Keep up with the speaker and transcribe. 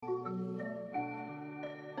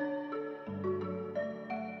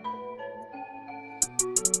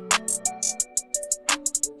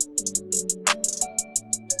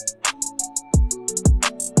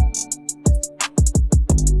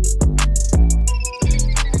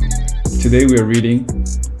Today we are reading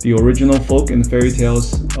the original folk and fairy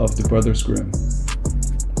tales of the Brothers Grimm.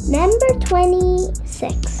 Number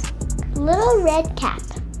 26. Little Red Cap.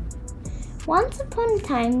 Once upon a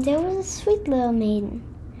time there was a sweet little maiden.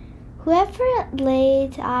 Whoever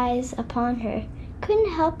laid eyes upon her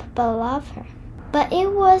couldn't help but love her. But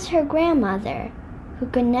it was her grandmother who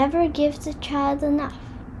could never give the child enough.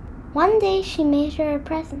 One day she made her a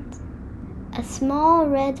present, a small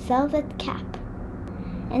red velvet cap.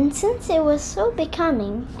 And since it was so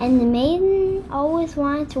becoming, and the maiden always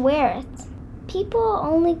wanted to wear it, people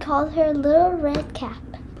only called her Little Red Cap.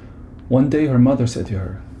 One day her mother said to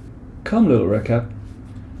her, "Come, Little Red Cap,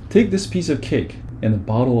 take this piece of cake and a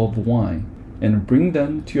bottle of wine and bring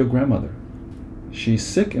them to your grandmother. She's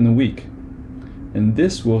sick and weak, and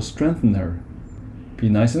this will strengthen her. Be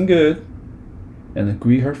nice and good, and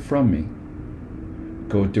agree her from me.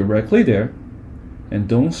 Go directly there, and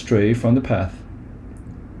don't stray from the path.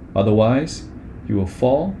 Otherwise, you will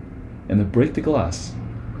fall and break the glass,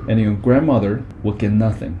 and your grandmother will get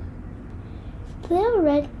nothing." Little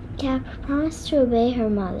Red Cap promised to obey her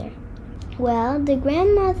mother. Well, the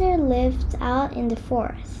grandmother lived out in the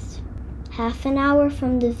forest, half an hour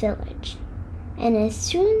from the village. And as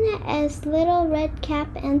soon as Little Red Cap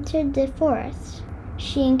entered the forest,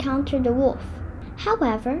 she encountered a wolf.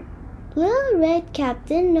 However, Little Red Cap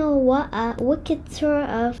didn't know what a wicked sort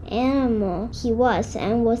of animal he was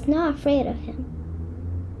and was not afraid of him.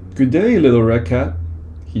 "Good day, Little Red Cap,"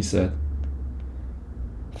 he said.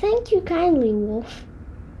 "Thank you kindly, Wolf."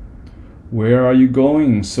 "Where are you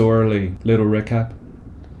going so early, Little Red Cap?"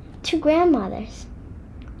 "To grandmother's."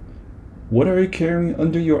 "What are you carrying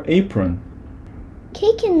under your apron?"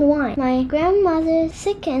 "Cake and wine. My grandmother's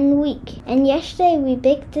sick and weak, and yesterday we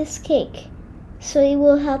baked this cake, so it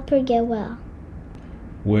will help her get well."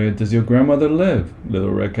 "Where does your grandmother live, Little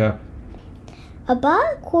Red Cap?"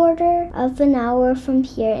 "About a quarter of an hour from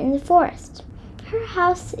here in the forest. Her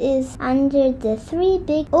house is under the 3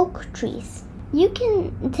 big oak trees. You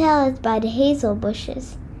can tell it by the hazel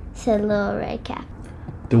bushes," said Little Red Cap.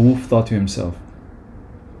 The wolf thought to himself,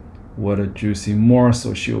 "What a juicy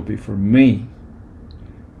morsel she'll be for me.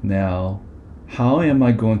 Now, how am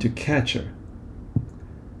I going to catch her?"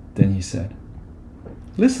 Then he said,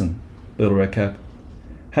 "Listen, Little Red Cap,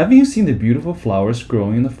 haven't you seen the beautiful flowers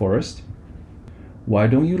growing in the forest? Why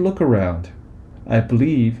don't you look around? I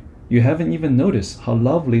believe you haven't even noticed how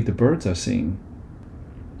lovely the birds are singing.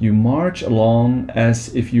 You march along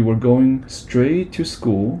as if you were going straight to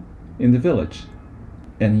school in the village,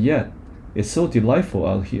 and yet it's so delightful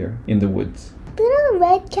out here in the woods." Little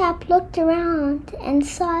Red Cap looked around and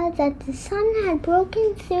saw that the sun had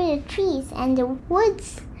broken through the trees and the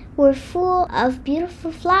woods were full of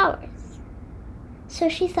beautiful flowers. So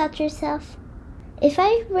she thought to herself, "If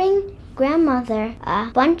I bring grandmother a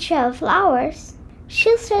bunch of flowers,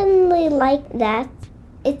 she'll certainly like that.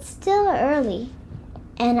 It's still early,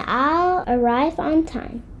 and I'll arrive on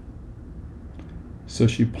time." So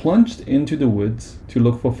she plunged into the woods to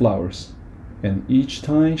look for flowers, and each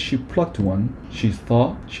time she plucked one, she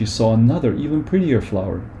thought she saw another even prettier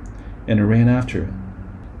flower, and ran after it,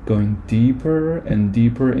 going deeper and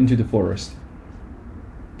deeper into the forest.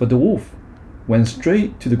 But the wolf went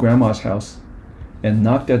straight to the grandma's house and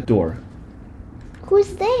knocked at the door.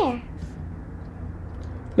 "Who's there?"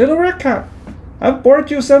 "Little Red Cap, I've brought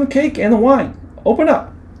you some cake and wine. Open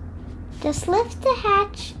up." "Just lift the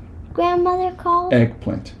hatch," grandmother called.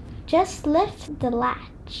 Eggplant. "Just lift the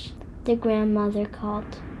latch," the grandmother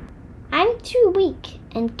called. "I'm too weak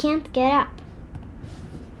and can't get up."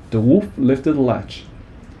 The wolf lifted the latch,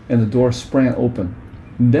 and the door sprang open.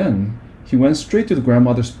 Then he went straight to the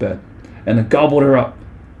grandmother's bed and gobbled her up.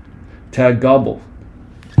 Tag gobble.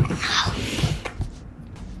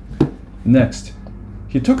 Next,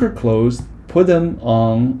 he took her clothes, put them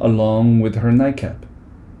on along with her nightcap,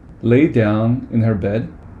 lay down in her bed,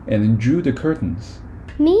 and drew the curtains.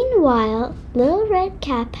 Meanwhile, Little Red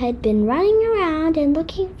Cap had been running around and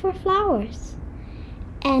looking for flowers.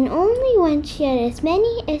 And only when she had as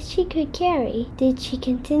many as she could carry did she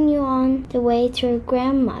continue on the way to her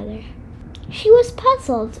grandmother. She was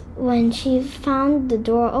puzzled when she found the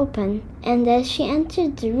door open, and as she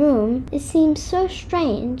entered the room, it seemed so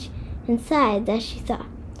strange inside that she thought,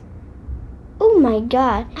 "Oh my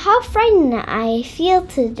God, how frightened I feel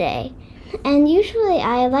today, and usually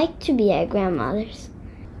I like to be at grandmother's."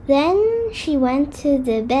 Then she went to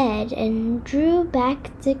the bed and drew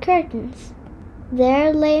back the curtains.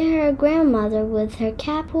 There lay her grandmother with her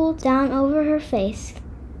cap pulled down over her face,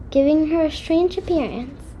 giving her a strange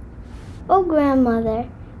appearance. "Oh, grandmother,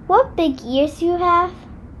 what big ears you have!"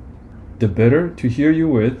 "The better to hear you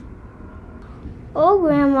with." "Oh,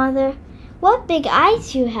 grandmother, what big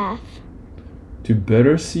eyes you have. To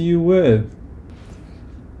better see you with.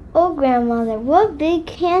 Oh, grandmother, what big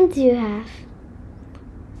hands you have.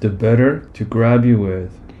 The better to grab you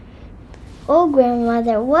with. Oh,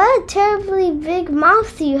 grandmother, what a terribly big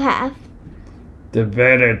mouth you have. The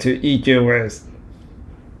better to eat you with.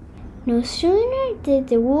 No sooner did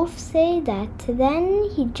the wolf say that than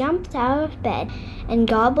he jumped out of bed and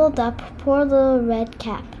gobbled up poor little Red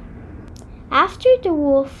Cap. After the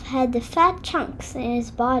wolf had the fat chunks in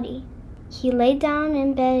his body, he lay down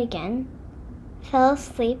in bed again, fell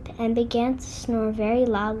asleep, and began to snore very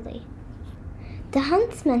loudly. The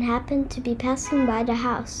huntsman happened to be passing by the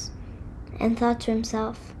house and thought to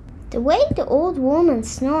himself, "The way the old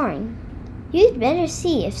woman's snoring, you'd better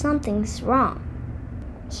see if something's wrong."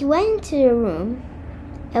 He went into the room,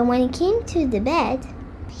 and when he came to the bed,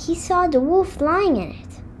 he saw the wolf lying in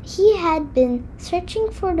it. He had been searching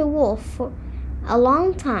for the wolf for a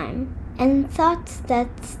long time and thought that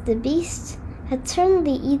the beast had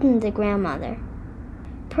certainly eaten the grandmother.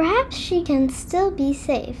 "Perhaps she can still be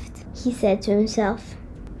saved," he said to himself.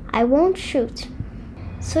 "I won't shoot."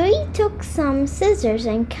 So he took some scissors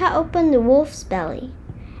and cut open the wolf's belly.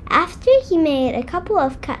 After he made a couple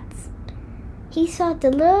of cuts, he saw the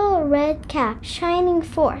little red cap shining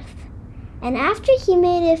forth. And after he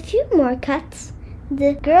made a few more cuts,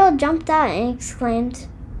 the girl jumped out and exclaimed,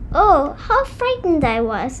 "Oh, how frightened I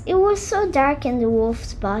was! It was so dark in the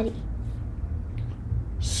wolf's body."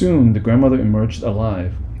 Soon the grandmother emerged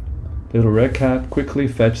alive. Little Red Cap quickly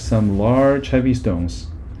fetched some large heavy stones,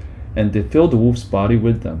 and they filled the wolf's body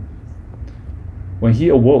with them. When he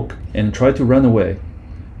awoke and tried to run away,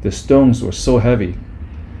 the stones were so heavy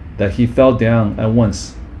that he fell down at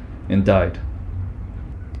once and died.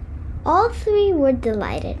 All three were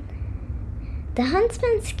delighted. The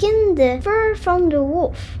huntsman skinned the fur from the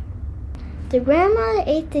wolf. The grandmother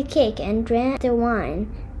ate the cake and drank the wine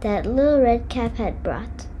that Little Red Cap had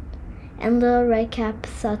brought. And Little Red Cap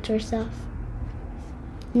thought to herself,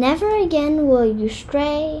 "Never again will you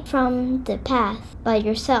stray from the path by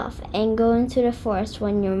yourself and go into the forest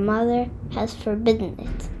when your mother has forbidden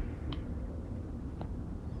it."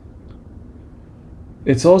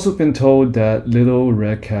 It's also been told that Little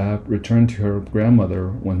Red Cap returned to her grandmother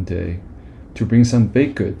one day to bring some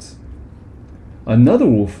baked goods. Another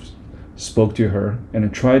wolf spoke to her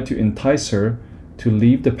and tried to entice her to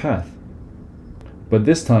leave the path. But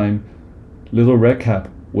this time, Little Red Cap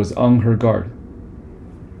was on her guard.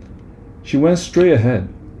 She went straight ahead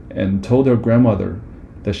and told her grandmother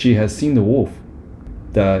that she had seen the wolf,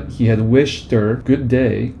 that he had wished her good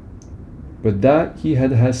day, but that he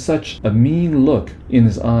had had such a mean look in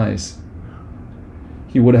his eyes.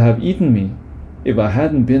 He would have eaten me if I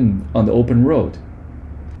hadn't been on the open road.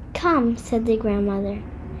 "Come," said the grandmother.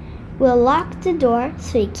 "We'll lock the door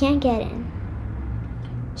so he can't get in."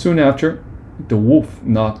 Soon after, the wolf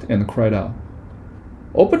knocked and cried out,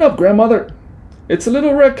 "Open up, grandmother! It's a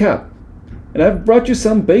Little Red Cap, and I've brought you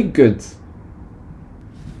some baked goods."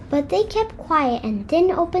 But they kept quiet and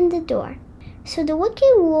didn't open the door. So the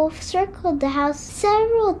wicked wolf circled the house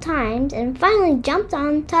several times and finally jumped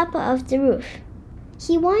on top of the roof.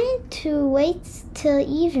 He wanted to wait till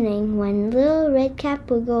evening when Little Red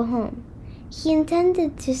Cap would go home. He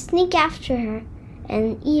intended to sneak after her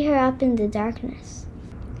and eat her up in the darkness.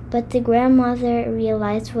 But the grandmother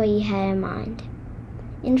realized what he had in mind.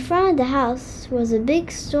 In front of the house was a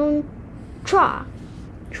big stone trough.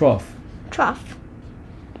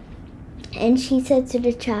 And she said to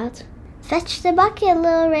the child, "Fetch the bucket,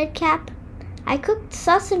 Little Red Cap. I cooked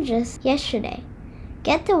sausages yesterday.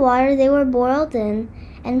 Get the water they were boiled in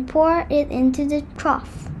and pour it into the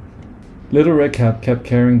trough." Little Red Cap kept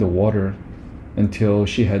carrying the water until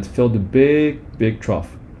she had filled the big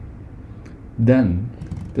trough. Then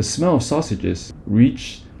the smell of sausages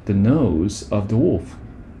reached the nose of the wolf.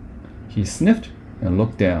 He sniffed and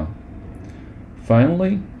looked down.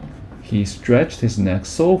 Finally, he stretched his neck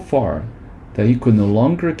so far that he could no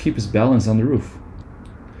longer keep his balance on the roof.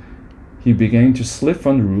 He began to slip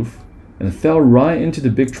from the roof and fell right into the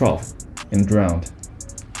big trough and drowned.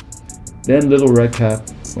 Then Little Red Cap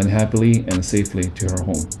went happily and safely to her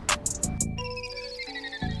home.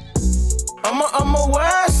 I'm a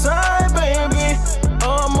west side baby.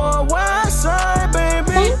 I'm a west side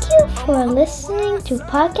baby. Thank you for listening to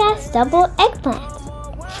Podcast Double Eggplant.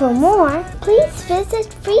 For more, please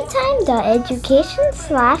visit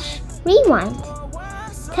freetime.education/rewind.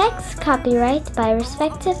 Text copyright by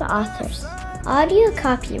respective authors. Audio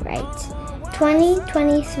copyright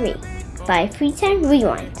 2023 by Freetime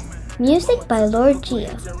Rewind. Music by Lord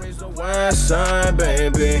Geo. West side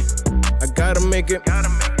baby. I gotta make it.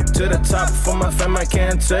 To the top for my fam, I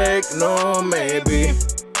can't take no maybe.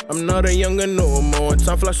 I'm not a younger no more.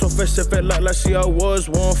 Time flies so fast, it felt like last year I was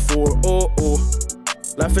 1-4. Oh.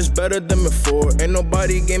 Life is better than before. Ain't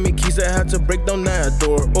nobody gave me keys, I had to break down that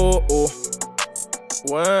door. Oh.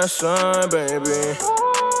 West side, baby.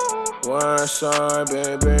 West side,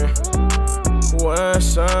 baby.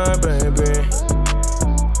 West side, baby.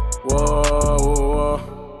 Whoa.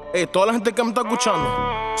 Hey, toda la gente que me está escuchando,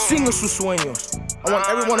 sigan sus sueños. I want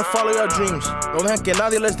everyone to follow your dreams. No dejen que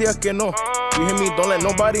nadie les diga que no. You hear me? Don't let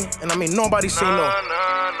nobody, and I mean nobody say no.